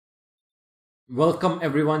Welcome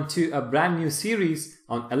everyone to a brand new series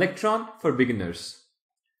on Electron for beginners.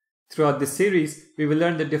 Throughout this series, we will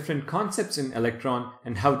learn the different concepts in Electron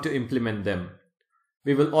and how to implement them.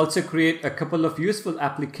 We will also create a couple of useful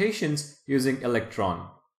applications using Electron.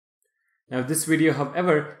 Now this video,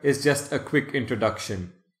 however, is just a quick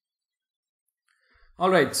introduction.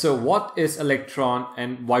 Alright, so what is Electron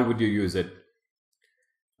and why would you use it?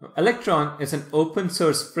 Electron is an open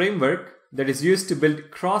source framework that is used to build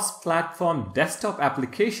cross-platform desktop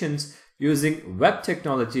applications using web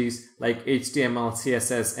technologies like HTML,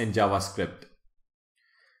 CSS, and JavaScript.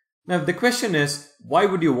 Now the question is, why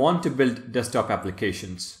would you want to build desktop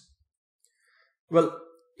applications? Well,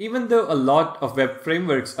 even though a lot of web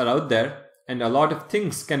frameworks are out there and a lot of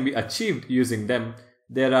things can be achieved using them,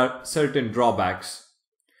 there are certain drawbacks.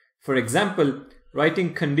 For example,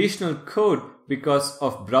 writing conditional code because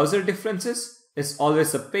of browser differences is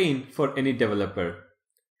always a pain for any developer.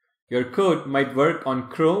 Your code might work on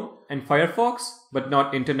Chrome and Firefox, but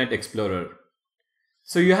not Internet Explorer.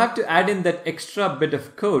 So you have to add in that extra bit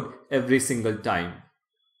of code every single time.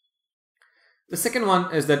 The second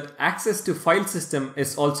one is that access to file system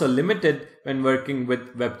is also limited when working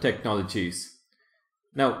with web technologies.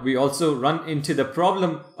 Now, we also run into the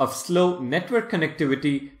problem of slow network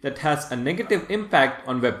connectivity that has a negative impact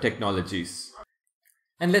on web technologies.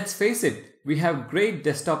 And let's face it, we have great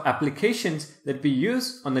desktop applications that we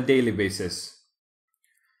use on a daily basis.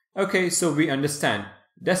 Okay, so we understand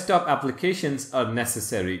desktop applications are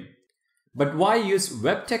necessary. But why use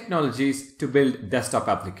web technologies to build desktop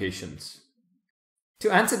applications?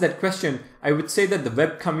 To answer that question, I would say that the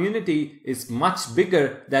web community is much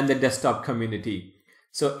bigger than the desktop community.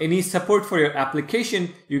 So any support for your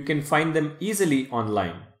application, you can find them easily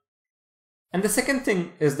online. And the second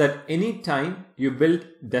thing is that anytime you build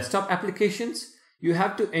desktop applications, you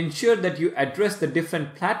have to ensure that you address the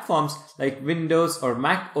different platforms like Windows or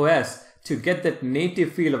Mac OS to get that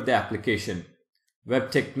native feel of the application.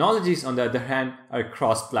 Web technologies, on the other hand, are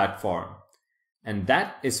cross-platform. And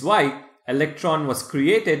that is why Electron was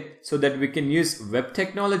created, so that we can use web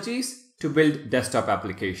technologies to build desktop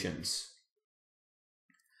applications.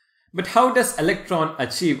 But how does Electron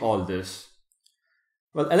achieve all this?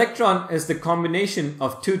 Well, Electron is the combination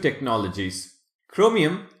of two technologies.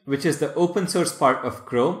 Chromium, which is the open source part of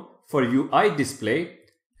Chrome for UI display,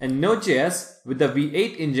 and Node.js with the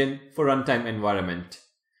V8 engine for runtime environment.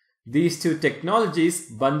 These two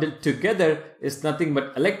technologies bundled together is nothing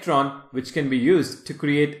but Electron, which can be used to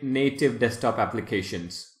create native desktop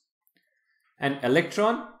applications. And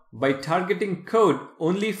Electron, by targeting code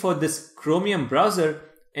only for this Chromium browser,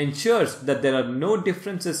 ensures that there are no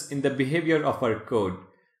differences in the behavior of our code.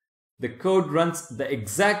 The code runs the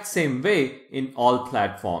exact same way in all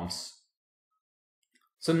platforms.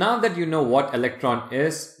 So now that you know what Electron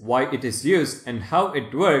is, why it is used, and how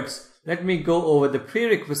it works, let me go over the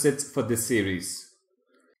prerequisites for this series.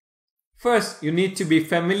 First, you need to be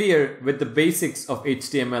familiar with the basics of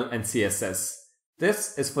HTML and CSS.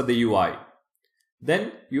 This is for the UI.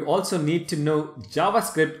 Then you also need to know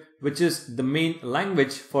JavaScript, which is the main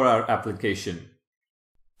language for our application.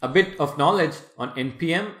 A bit of knowledge on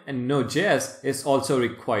NPM and Node.js is also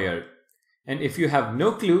required. And if you have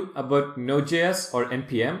no clue about Node.js or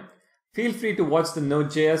NPM, feel free to watch the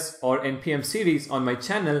Node.js or NPM series on my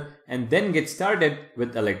channel and then get started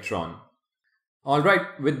with Electron.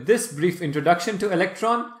 Alright, with this brief introduction to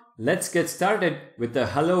Electron, let's get started with the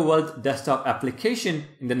Hello World desktop application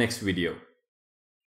in the next video.